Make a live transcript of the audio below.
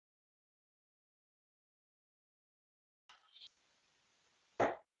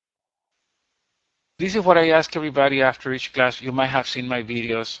this is what I ask everybody after each class. You might have seen my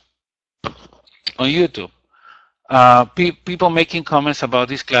videos on YouTube. People making comments about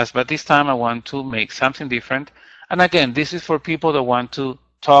this class, but this time I want to make something different. And again, this is for people that want to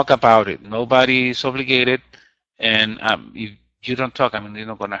talk about it. Nobody is obligated, and if you don't talk, I mean, you're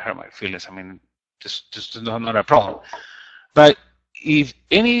not going to hurt my feelings. I mean, just not a problem. But if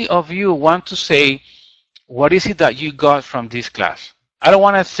any of you want to say, what is it that you got from this class? I don't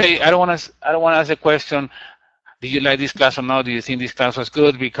want to say, I don't want to ask a question, did you like this class or not? Do you think this class was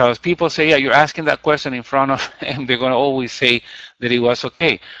good? Because people say, yeah, you're asking that question in front of, and they're going to always say that it was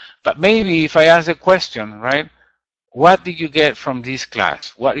okay. But maybe if I ask a question, right, what did you get from this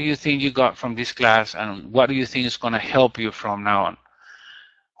class? What do you think you got from this class? And what do you think is going to help you from now on?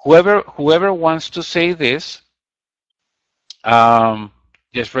 Whoever wants to say this,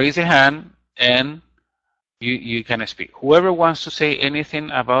 just raise a hand and you can speak. Whoever wants to say anything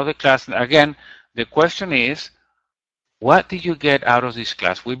about the class, again, the question is, what did you get out of this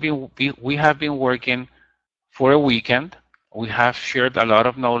class? We have been working for a weekend. We have shared a lot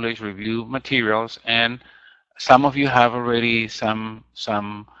of knowledge, review materials, and some of you have already some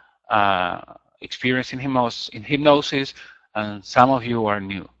experience in hypnosis, and some of you are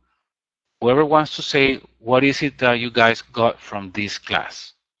new. Whoever wants to say, what is it that you guys got from this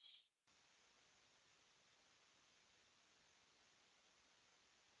class?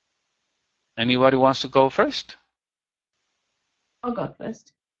 Anybody wants to go first? I'll go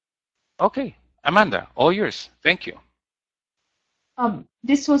first. Okay, Amanda, all yours. Thank you.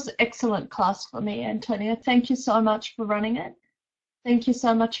 This was an excellent class for me, Antonio. Thank you so much for running it. Thank you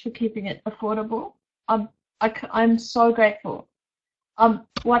so much for keeping it affordable. I'm so grateful.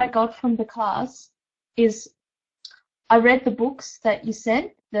 What I got from the class is I read the books that you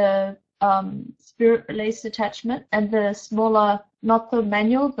sent, the Spirit Release Attachment, and the smaller, not the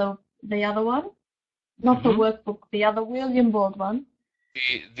manual, the other one, not the workbook, the other William Bald one.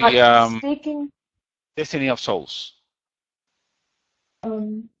 The speaking Destiny of Souls.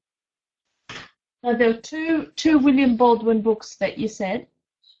 No, there were two William Baldwin books that you said.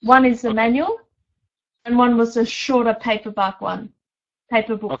 One is the manual, and one was a shorter paper book.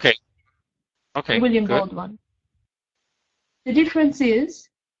 Okay. Okay. William Baldwin. The difference is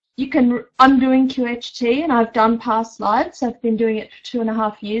I'm doing QHT, and I've done past lives. I've been doing it for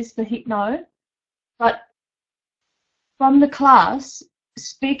 2.5 years, the Hypno. But from the class,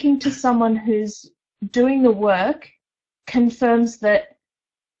 speaking to someone who's doing the work confirms that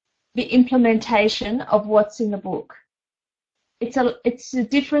the implementation of what's in the book. It's the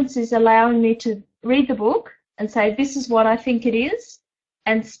difference is allowing me to read the book and say, this is what I think it is,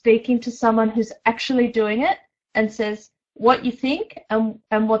 and speaking to someone who's actually doing it and says what you think and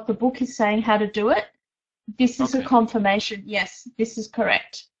what the book is saying how to do it. This is a confirmation. Yes, this is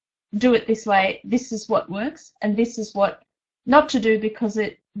correct. Do it this way. This is what works, and this is what not to do because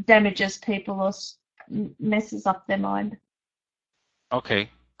it damages people or messes up their mind. Okay,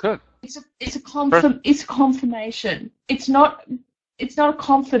 good. It's a confirmation. It's not a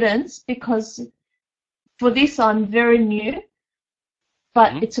confidence, because for this I'm very new,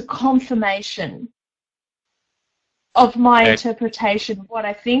 but it's a confirmation of my interpretation of what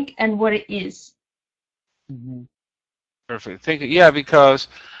I think and what it is. Perfect. Thank you. Yeah, because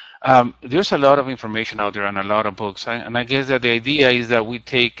there's a lot of information out there and a lot of books, and I guess that the idea is that we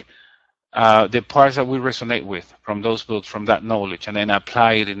take the parts that we resonate with from those books, from that knowledge, and then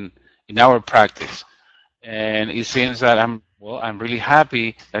apply it in our practice. And it seems that I'm really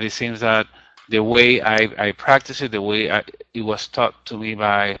happy that it seems that the way I practice it, the way it was taught to me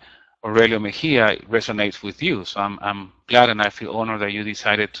by Aurelio Mejia, resonates with you. So I'm glad, and I feel honored that you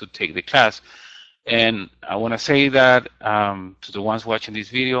decided to take the class. And I want to say that to the ones watching this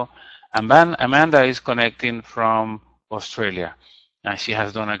video, Amanda is connecting from Australia, and she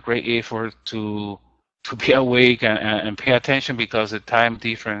has done a great effort to be awake and pay attention, because the time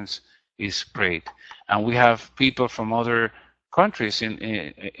difference is great. And we have people from other countries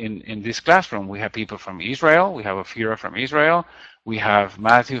in this classroom. We have people from Israel. We have Afira from Israel. We have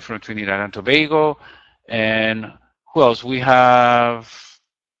Matthew from Trinidad and Tobago. And who else? We have,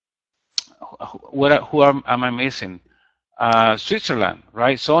 am I missing? Switzerland,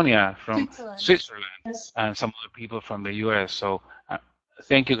 right? Sonia from Switzerland, yes. And some other people from the US. So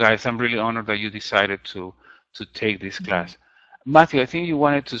thank you, guys. I'm really honored that you decided to take this class. Matthew, I think you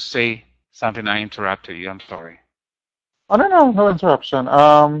wanted to say something. I interrupted you. I'm sorry. Oh, no interruption.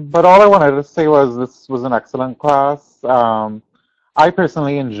 But all I wanted to say was this was an excellent class. I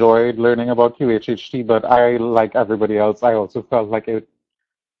personally enjoyed learning about QHHT, but I, like everybody else, I also felt like it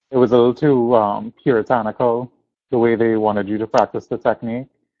was a little too puritanical, the way they wanted you to practice the technique.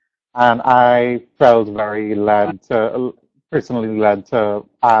 and I felt very personally led to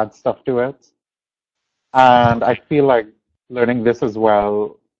add stuff to it. And I feel like learning this as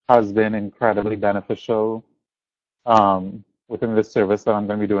well has been incredibly beneficial within this service that I'm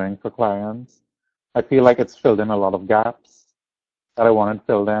going to be doing for clients. I feel like it's filled in a lot of gaps that I wanted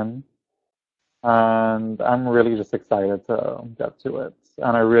filled in, and I'm really just excited to get to it.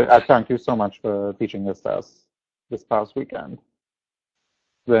 And I thank you so much for teaching this to us this past weekend.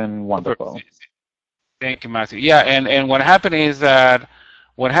 It's been Super. wonderful. Thank you, Matthew. Yeah, and what happened is that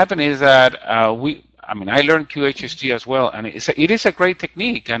I mean, I learned QHST as well, and it is a great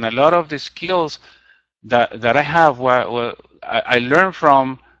technique, and a lot of the skills that I have, I learned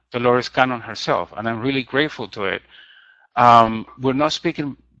from Dolores Cannon herself, and I'm really grateful to it. We're not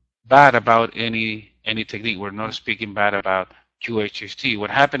speaking bad about any technique. We're not speaking bad about QHST. What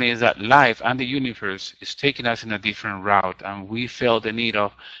happened is that life and the universe is taking us in a different route, and we felt the need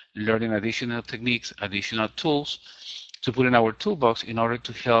of learning additional techniques, additional tools to put in our toolbox in order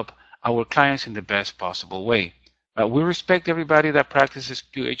to help our clients in the best possible way. We respect everybody that practices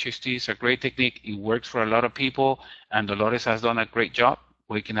QHST. It's a great technique. It works for a lot of people, and Dolores has done a great job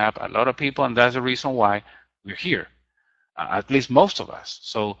waking up a lot of people, and that's the reason why we're here, at least most of us.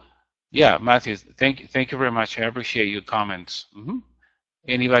 So, yeah, Matthew, thank you very much. I appreciate your comments.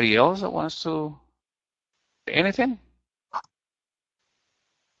 Anybody else that wants to say anything?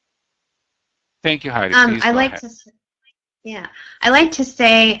 Thank you, Heidi. Please I go like ahead. yeah, I like to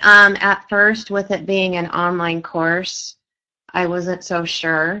say at first, with it being an online course, I wasn't so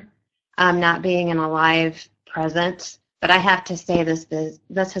sure, not being in a live presence. But I have to say this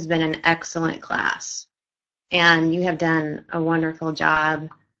has been an excellent class, and you have done a wonderful job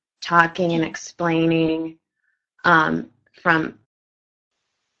talking and explaining from.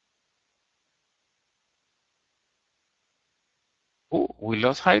 Oh, we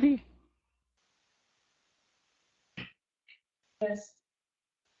lost Heidi? Yes.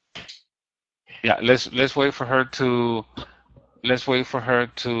 Yeah, let's wait for her to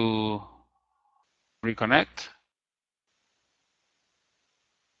reconnect.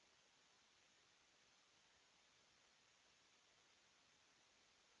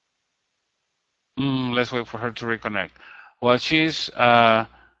 Let's wait for her to reconnect. While she's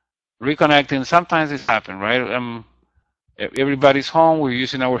reconnecting, sometimes this happens, right? Everybody's home. We're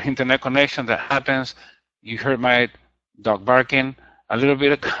using our internet connection. That happens. You heard my dog barking a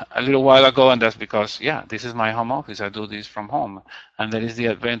little while ago, and that's because, yeah, this is my home office. I do this from home, and that is the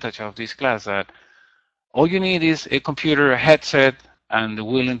advantage of this class. That all you need is a computer, a headset, and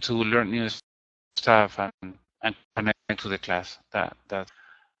willing to learn new stuff and connect to the class.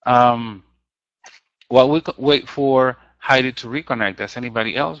 Um, while we wait for Heidi to reconnect, does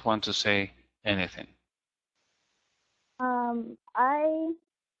anybody else want to say anything?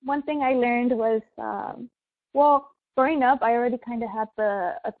 One thing I learned was, well, growing up, I already kind of had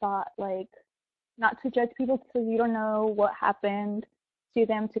a thought like not to judge people because you don't know what happened to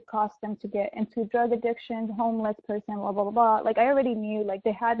them to cause them to get into drug addiction, homeless person, blah blah blah. Like I already knew like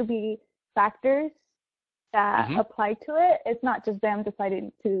there had to be factors that apply to it. It's not just them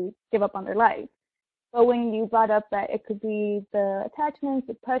deciding to give up on their life. But when you brought up that it could be the attachments,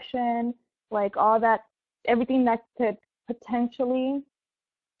 depression, like all that, everything that could potentially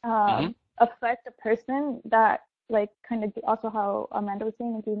affect a person, that like kind of also how Amanda was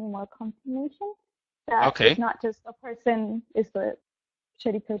saying, it gave me more confirmation that it's not just a person is the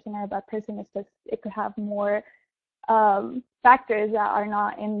shitty person or a bad person. It's just it could have more factors that are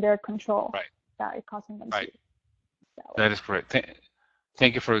not in their control that are causing them to. That is correct.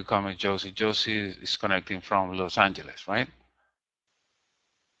 Thank you for your comment, Josie. Josie is connecting from Los Angeles, right?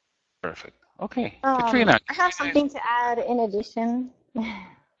 Perfect. Okay. Katrina. I have something to add in addition.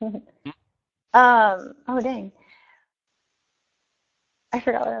 Oh dang. I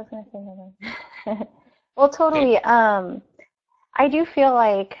forgot what I was going to say. Well, totally. I do feel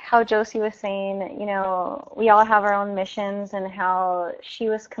like how Josie was saying, you know, we all have our own missions and how she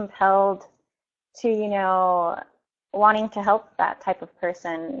was compelled to, you know, wanting to help that type of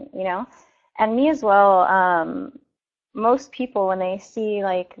person, you know, and me as well. Most people, when they see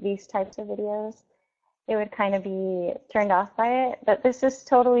like these types of videos, they would kind of be turned off by it. But this is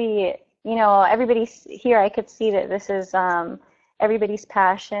totally, you know, everybody's here. I could see that this is everybody's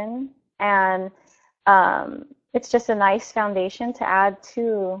passion, and it's just a nice foundation to add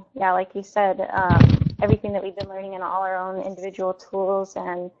to, yeah, like you said, everything that we've been learning in all our own individual tools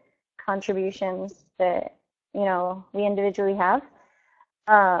and contributions that, you know, we individually have.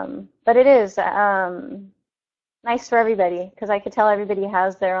 But it is nice for everybody because I could tell everybody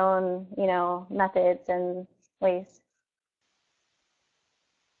has their own, you know, methods and ways.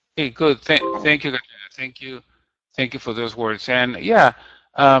 Okay, good. Thank you, Katrina. Thank you. Thank you for those words. And yeah,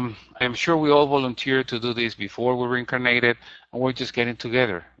 I'm sure we all volunteered to do this before we were incarnated, and we're just getting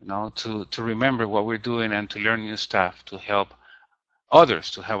together, to remember what we're doing and to learn new stuff to help others,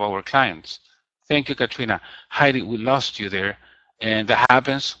 to help our clients. Thank you, Katrina. Heidi, we lost you there, and that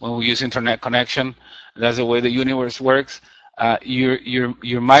happens when we use internet connection. That's the way the universe works.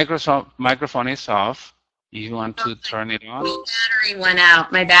 Your microphone is off. You want to turn it on? My battery went out.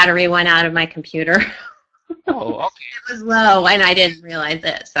 My battery went out of my computer. Oh, okay. It was low, and I didn't realize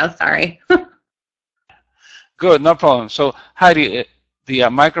it, so sorry. Good, no problem. So, Heidi, the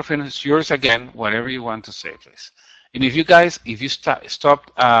microphone is yours again, whatever you want to say, please. And if you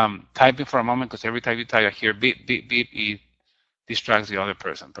stop typing for a moment, because every time you type, I hear beep, beep, beep, it distracts the other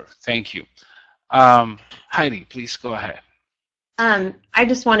person. Perfect. Thank you. Heidi, please go ahead. I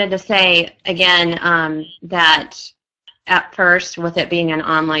just wanted to say again that at first, with it being an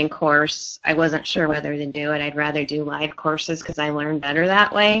online course, I wasn't sure whether to do it. I'd rather do live courses because I learn better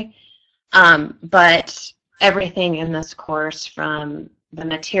that way. But everything in this course, from the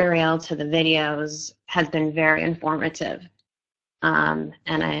material to the videos, has been very informative. And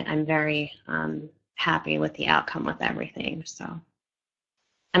I'm very happy with the outcome with everything.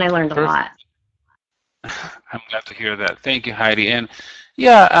 And I learned a lot. I'm glad to hear that. Thank you, Heidi. And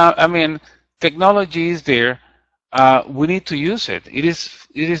yeah, I mean, technology is there. We need to use it. It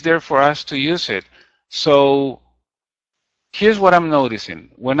is there for us to use it. So here's what I'm noticing.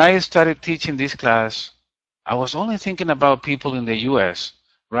 When I started teaching this class, I was only thinking about people in the U.S.,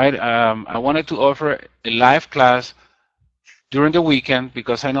 right? I wanted to offer a live class during the weekend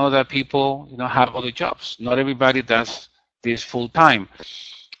because I know that people, have other jobs. Not everybody does this full time.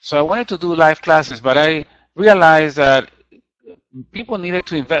 So I wanted to do live classes, but I realized that people needed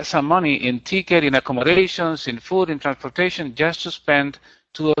to invest some money in ticket, in accommodations, in food, in transportation, just to spend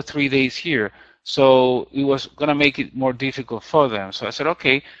 2 or 3 days here. So it was going to make it more difficult for them. So I said,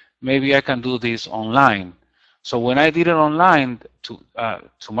 okay, maybe I can do this online. So when I did it online, to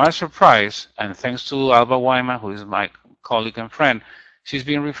my surprise, and thanks to Alba Wyman, who is my colleague and friend, she's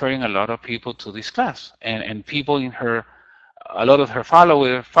been referring a lot of people to this class, and people in a lot of her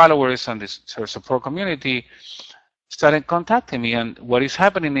followers and her support community started contacting me. And what is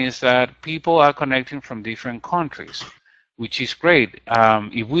happening is that people are connecting from different countries, which is great.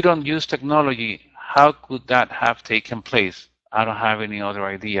 If we don't use technology, how could that have taken place? I don't have any other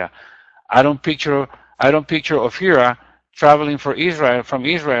idea. I don't picture Ophira traveling from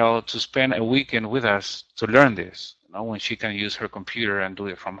Israel to spend a weekend with us to learn this, when she can use her computer and do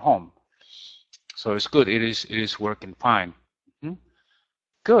it from home. So it's good. It is working fine.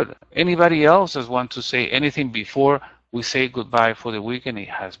 Good. Anybody else just want to say anything before we say goodbye for the weekend? It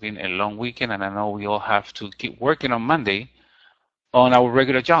has been a long weekend, and I know we all have to keep working on Monday on our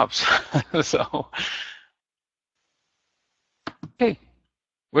regular jobs. So, okay,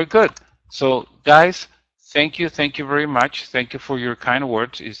 we're good. So, guys, thank you very much. Thank you for your kind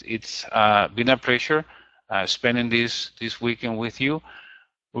words. It's been a pleasure spending this weekend with you.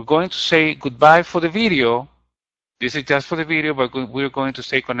 We're going to say goodbye for the video. This is just for the video, but we're going to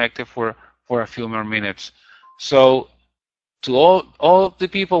stay connected for a few more minutes. So to all the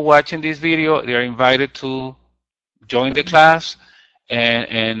people watching this video, they are invited to join the class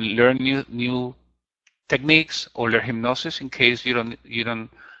and learn new techniques or learn hypnosis in case you don't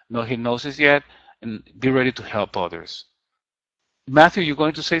know hypnosis yet, and be ready to help others. Matthew, you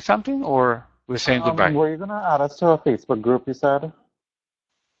going to say something, or we're saying goodbye? Were you going to add us to a Facebook group, you said?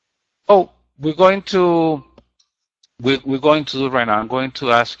 Oh, we're going to do it right now. I'm going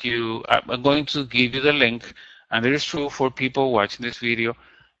to ask you, I'm going to give you the link, and it is true for people watching this video.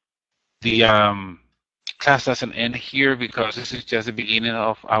 The class doesn't end here because this is just the beginning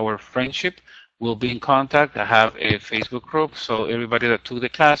of our friendship. We'll be in contact. I have a Facebook group, so everybody that took the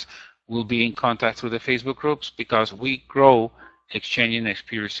class will be in contact through the Facebook groups because we grow exchanging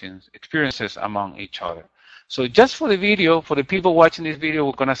experiences among each other. So just for the video, for the people watching this video,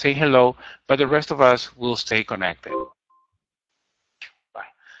 we're going to say hello, but the rest of us will stay connected. Bye.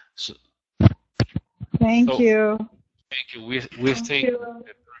 So, Thank you. Thank you. We stay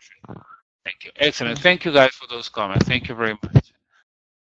connected. Thank you. Excellent. Thank you guys for those comments. Thank you very much.